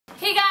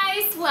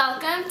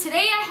welcome.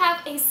 Today I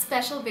have a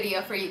special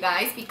video for you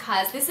guys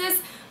because this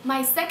is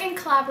my second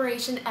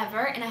collaboration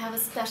ever and I have a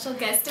special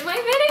guest in my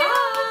video.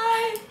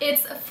 Hi!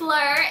 It's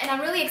Fleur and I'm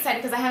really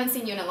excited because I haven't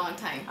seen you in a long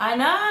time. I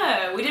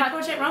know! We did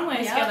Project Runway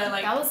together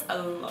like that was a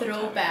long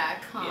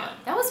throwback, time. huh? Yeah.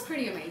 That was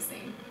pretty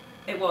amazing.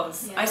 It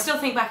was. Yeah. I still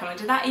think back, I'm like,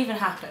 did that even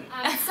happen?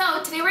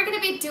 So today we're going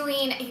to be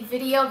doing a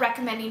video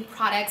recommending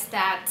products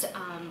that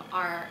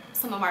are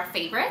some of our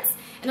favorites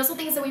and also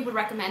things that we would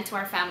recommend to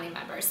our family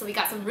members. So we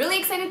got some really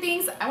exciting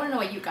things. I want to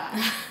know what you got.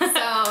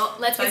 So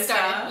let's get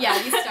started.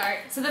 Yeah, you start.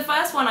 So the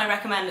first one I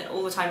recommend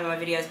all the time in my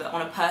videos, but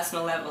on a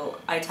personal level,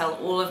 I tell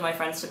all of my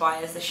friends to buy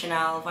is the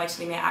Chanel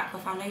Vitalumiere Aqua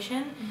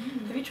Foundation.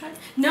 Have you tried it?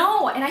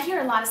 No, and I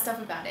hear a lot of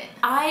stuff about it.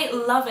 I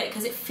love it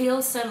because it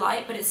feels so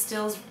light, but it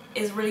still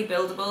is really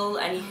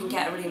buildable and you can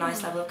get a really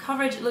nice level of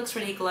coverage. It looks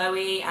really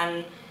glowy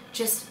and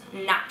just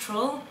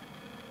natural,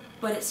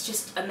 but it's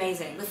just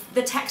amazing.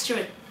 The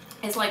texture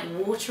is like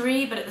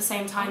watery, but at the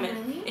same time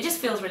it just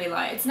feels really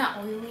light. It's not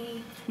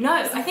oily?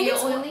 No, Does I think feel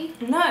it's oily?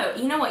 No,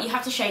 you know what? You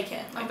have to shake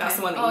it. Like that's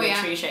the one that you make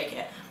sure you shake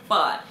it.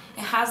 But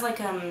it has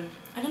like I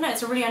don't know.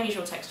 It's a really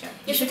unusual texture.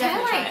 You should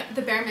definitely try it.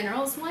 The Bare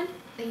Minerals one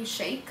that you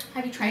shake.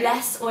 Have you tried it?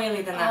 Less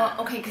oily than that.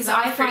 Oh, okay. Because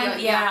I find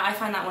I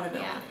find that one a bit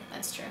oily. Yeah,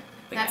 that's true.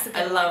 But that's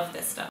I love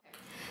this stuff.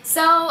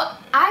 So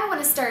I want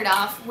to start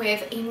off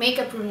with a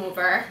makeup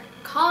remover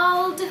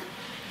called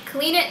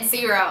Clean It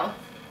Zero.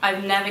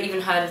 I've never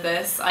even heard of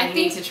this. I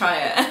need to try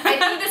it. I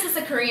think this is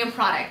a Korean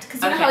product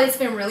because you know how it's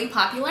been really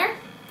popular?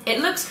 It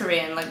looks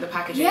Korean, like the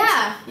packaging.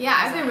 Yeah,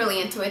 I've been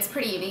really into it. It's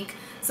pretty unique.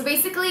 So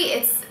basically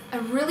it's a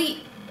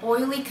really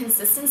oily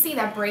consistency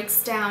that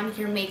breaks down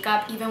your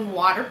makeup, even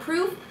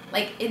waterproof,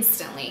 like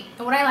instantly.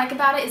 And what I like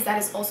about it is that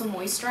it's also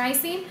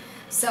moisturizing.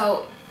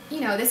 So,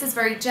 you know, this is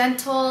very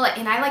gentle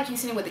and I like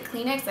using it with the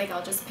Kleenex. Like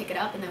I'll just pick it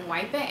up and then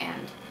wipe it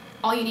and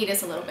all you need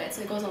is a little bit,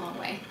 so it goes a long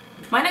way.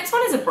 My next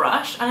one is a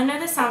brush, and I know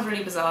this sounds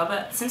really bizarre,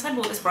 but since I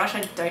bought this brush,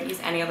 I don't use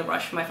any other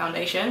brush for my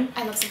foundation.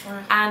 I love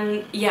Sephora.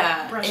 And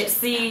yeah, Brushes. It's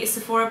the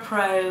Sephora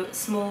Pro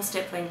Small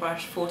Stippling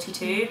Brush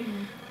 42.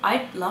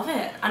 I love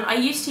it. And I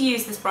used to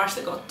use this brush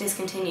that got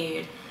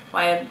discontinued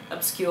by an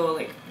obscure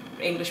like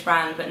English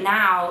brand, but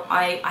now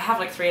I have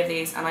like 3 of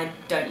these and I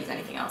don't use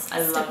anything else.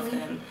 I love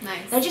them.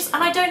 Nice. They're just,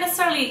 and I don't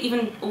necessarily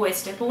even always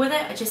stipple with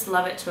it. I just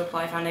love it to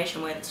apply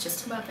foundation with. It's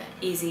just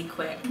easy,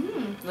 quick.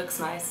 Looks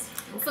nice.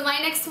 So my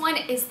next one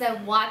is the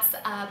What's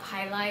Up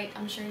highlight.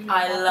 I'm sure you know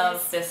I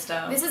love this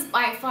stuff. This is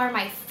by far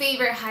my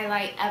favorite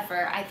highlight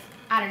ever. I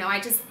don't know,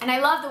 and I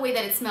love the way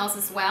that it smells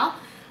as well.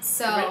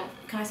 So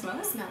can I smell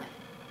it? Smell it.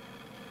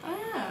 Oh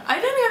yeah. I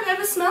don't think I've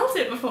ever smelled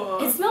it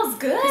before. It smells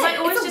good. Because I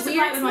always just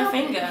apply it with my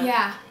finger.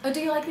 Yeah. Oh,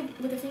 do you like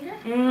it with a finger?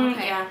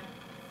 Okay. Yeah.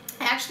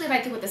 I actually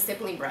like it with a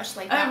stippling brush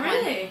like that. Oh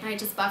really? And I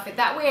just buff it.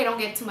 That way I don't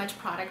get too much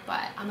product,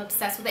 but I'm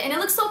obsessed with it. And it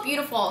looks so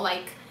beautiful.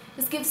 Like,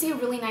 just gives you a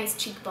really nice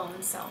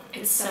cheekbone. So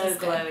it's so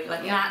glowy,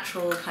 like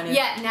natural kind of.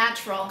 Yeah,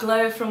 natural.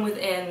 Glow from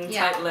within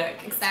type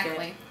look.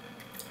 Exactly.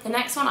 The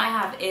next one I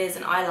have is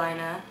an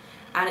eyeliner.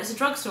 And it's a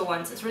drugstore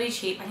one, so it's really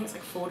cheap. I think it's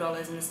like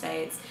 $4 in the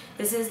States.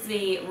 This is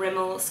the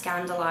Rimmel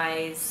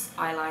Scandalize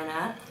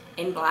eyeliner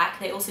in black.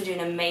 They also do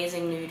an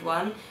amazing nude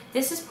one.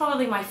 This is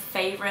probably my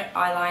favorite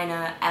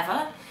eyeliner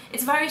ever.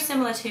 It's very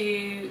similar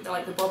to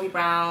the Bobbi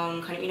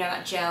Brown kind of, you know,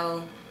 that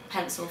gel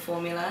pencil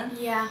formula.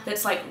 Yeah.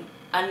 That's like,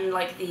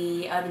 unlike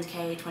the Urban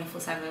Decay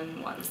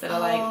 24/7 ones that are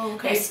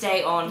like, they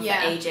stay on for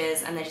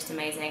ages and they're just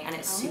amazing and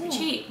it's super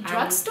cheap.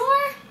 Drugstore?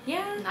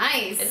 Yeah.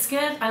 Nice. It's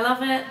good. I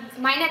love it.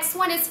 My next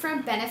one is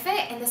from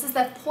Benefit and this is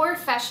the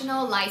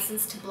Professional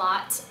License to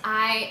Blot.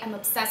 I am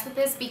obsessed with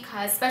this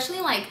because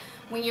especially like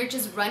when you're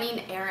just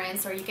running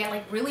errands or you get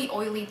like really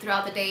oily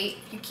throughout the day,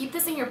 if you keep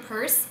this in your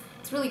purse,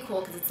 it's really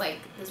cool because it's like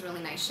this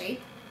really nice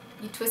shape.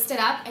 You twist it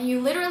up and you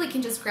literally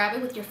can just grab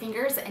it with your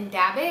fingers and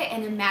dab it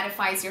and it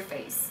mattifies your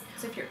face.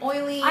 So if you're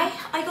oily...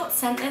 I got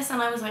sent this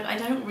and I was like, I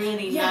don't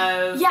really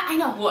know I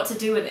know what to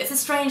do with it. It's a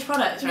strange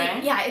product,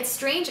 right? Yeah, it's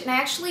strange and I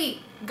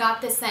actually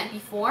got this scent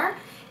before,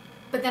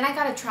 but then I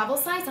got a travel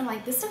size and I'm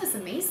like, this stuff is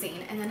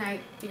amazing. And then I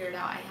figured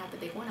out I had the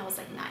big one. I was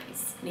like,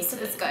 nice. Need this to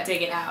stuff is good.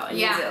 dig it out and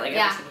use it like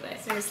every single day.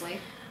 Seriously.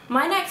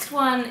 My next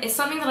one is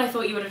something that I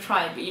thought you would have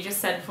tried, but you just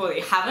said before that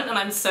you haven't, and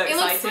I'm so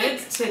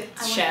excited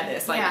to share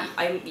this.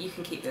 Like, you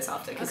can keep this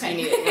after because you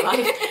need it in your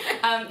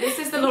life. This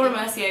is the Laura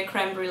Mercier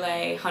Creme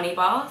Brulee Honey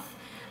Bath.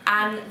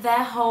 And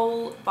their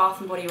whole Bath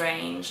and Body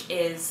range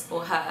is,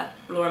 or her,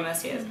 Laura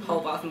Mercier's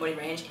whole Bath and Body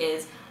range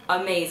is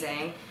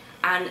amazing.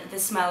 And the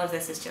smell of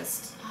this is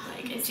just,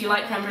 like, do you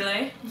like creme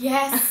brulee?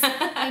 Yes,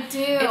 I do.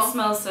 It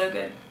smells so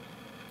good.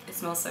 It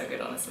smells so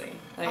good, honestly.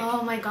 Like,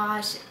 oh my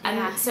gosh.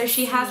 And so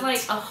she has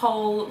like a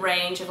whole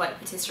range of like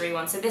patisserie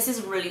ones. So this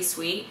is really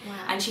sweet. Wow.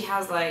 And she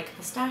has like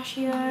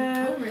pistachio.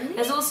 Oh really?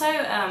 There's also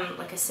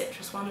like a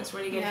citrus one that's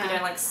really good if you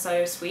don't like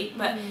so sweet.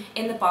 But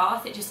in the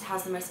bath it just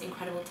has the most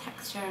incredible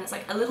texture and it's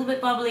like a little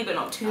bit bubbly but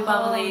not too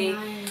bubbly.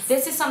 Nice.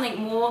 This is something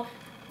more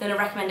than a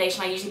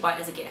recommendation. I usually buy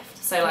it as a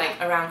gift. So like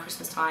around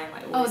Christmas time,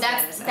 like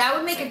that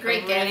would make a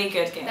great gift. Really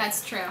good gift.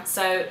 That's true.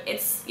 So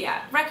it's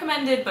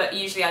recommended, but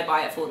usually I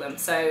buy it for them.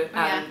 So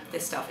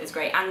this stuff is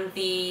great, and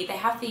they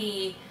have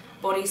the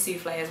body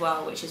souffle as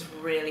well, which is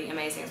really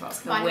amazing as well.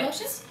 It's like a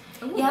whipped.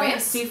 Ooh, like a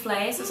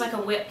souffle, so it's like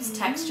a whipped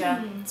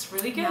texture. It's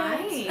really good.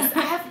 Nice.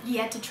 I have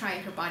yet to try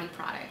her body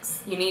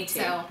products. You need to.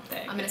 So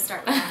I'm gonna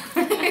start with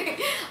that.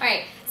 All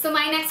right. So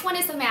my next one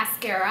is a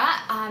mascara.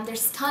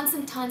 There's tons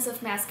and tons of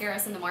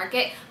mascaras in the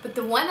market, but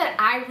the one that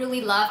I really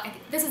love, I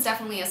think this is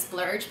definitely a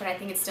splurge, but I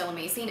think it's still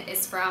amazing,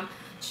 is from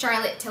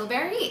Charlotte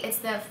Tilbury. It's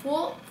the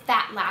Full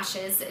Fat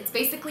Lashes. It's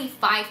basically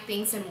 5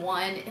 things in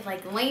one. It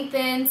like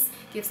lengthens,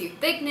 gives you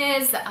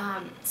thickness,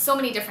 so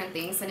many different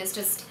things, and it's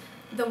just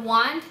the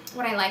one.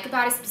 What I like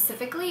about it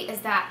specifically is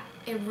that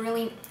it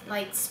really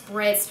like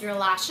spreads your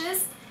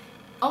lashes.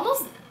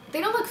 Almost,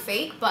 they don't look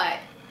fake, but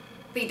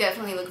they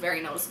definitely look very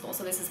noticeable,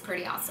 so this is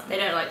pretty awesome. They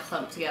don't like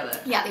clump together.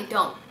 Yeah, they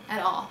don't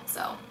at all,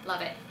 so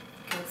love it.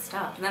 Good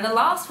stuff. And then the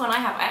last one I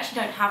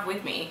actually don't have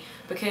with me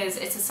because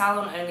it's a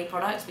salon only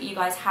product, but you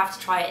guys have to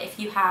try it if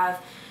you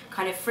have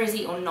kind of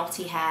frizzy or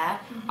knotty hair.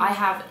 I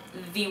have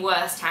the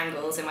worst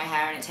tangles in my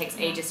hair and it takes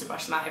ages to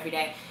brush them out every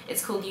day.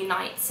 It's called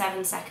Unite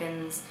 7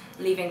 Seconds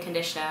Leave-In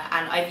Conditioner,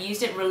 and I've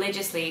used it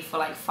religiously for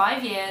like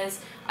 5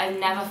 years. I've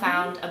never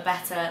found a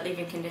better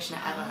leave-in conditioner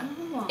ever.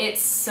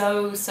 It's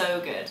so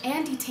good.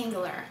 And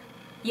detangler.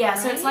 Yeah,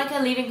 so it's like a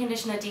leave-in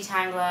conditioner,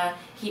 detangler,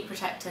 heat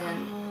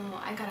protectant.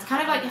 Oh, I gotta. It's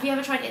kind of like, have you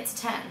ever tried It's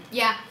 10?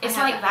 Yeah, it's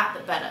like that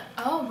but better.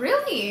 Oh,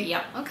 really?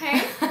 Yep.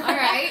 Okay. All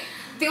right.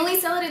 They only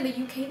sell it in the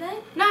UK then?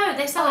 No,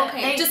 they sell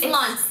it. Just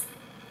once.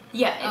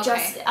 Yeah, it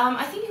just.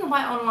 I think you can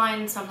buy it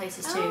online some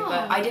places too,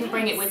 but I didn't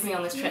bring it with me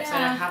on this trip, so I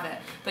don't have it.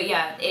 But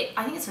yeah,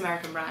 I think it's an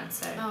American brand,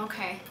 so.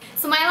 Okay.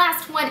 So my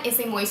last one is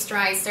a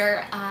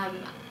moisturizer.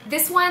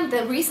 This one,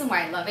 the reason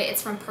why I love it,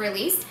 it's from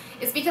Purlisse,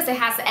 is because it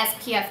has the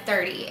SPF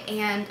 30,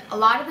 and a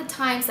lot of the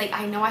times, like,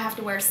 I know I have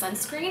to wear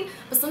sunscreen,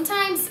 but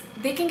sometimes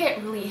they can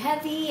get really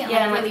heavy and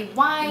like really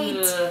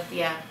white.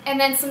 And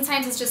then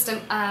sometimes it's just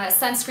a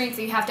sunscreen,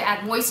 so you have to add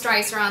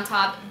moisturizer on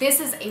top. This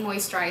is a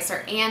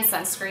moisturizer and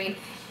sunscreen,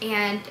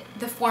 and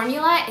the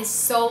formula is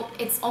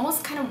it's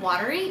almost kind of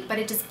watery, but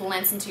it just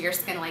blends into your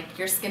skin, like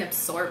your skin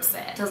absorbs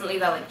it. It doesn't leave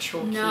that like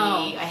chalky,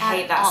 I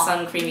hate that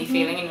sun creamy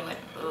feeling, and you're like,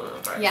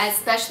 ugh, gross. Yeah,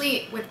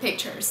 especially with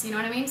pictures, you know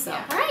what I mean? So,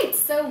 alright,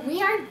 so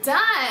we are done.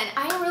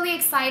 I am really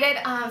excited.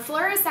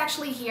 Fleur is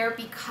actually here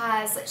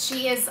because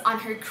she is on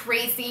her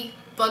crazy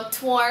book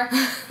tour.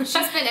 She's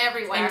been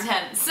everywhere.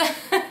 Intense.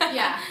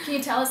 Yeah. Can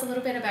you tell us a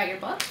little bit about your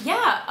book?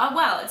 Yeah,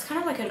 well, it's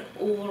kind of like an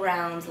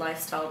all-round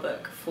lifestyle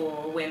book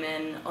for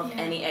women of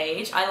any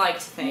age, I like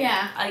to think.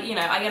 Yeah. You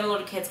know, I get a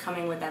lot of kids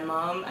coming with their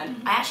mom,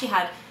 and I actually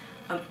had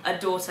a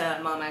daughter,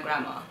 mum, and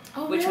grandma,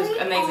 which was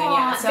amazing.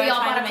 Yeah. So they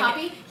all bought a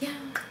copy? Yeah.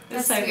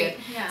 It's so good.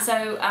 Yeah.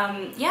 So,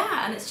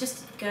 yeah, and it's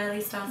just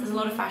girly stuff. There's a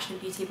lot of fashion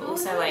and beauty, but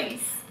also like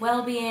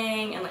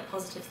well-being and like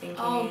positive thinking.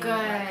 Oh,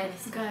 good.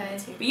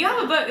 But you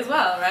have a book as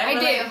well, right? I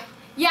do.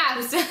 Yeah,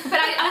 but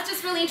I was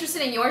just really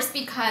interested in yours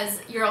because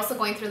you're also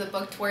going through the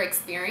book tour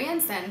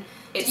experience, and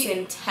it's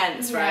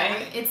intense,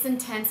 right? It's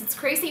intense. It's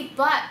crazy.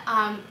 But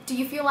do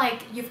you feel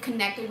like you've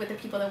connected with the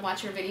people that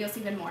watch your videos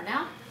even more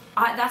now?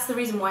 That's the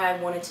reason why I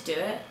wanted to do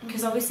it,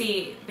 because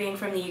obviously being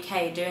from the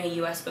UK, doing a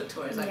US book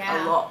tour is like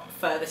a lot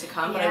further to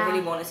come, but I really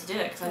wanted to do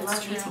it because I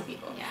love meeting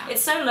people. Yeah.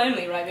 It's so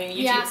lonely, right? Being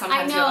YouTube,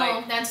 sometimes you're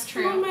like, that's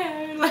true. Oh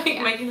man, like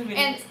making the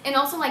videos. And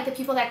also like the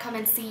people that come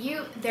and see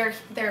you, they're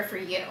there for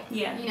you.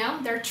 Yeah. You know,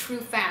 they're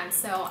true fans.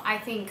 So I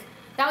think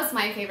that was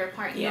my favorite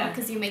part, you know,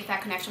 because you make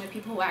that connection with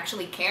people who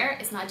actually care.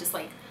 It's not just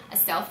like a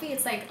selfie.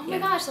 It's like, oh my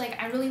gosh,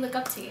 like I really look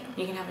up to you.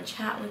 You can have a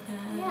chat with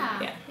them.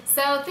 Yeah.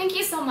 So thank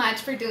you so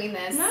much for doing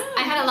this. No.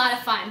 I had a lot of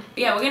fun.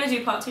 Yeah, we're gonna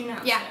do part 2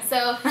 now. Yeah.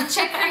 So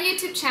check her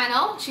YouTube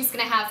channel. She's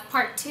gonna have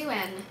part 2,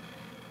 and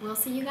we'll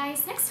see you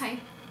guys next time.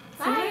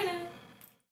 Bye. See you later.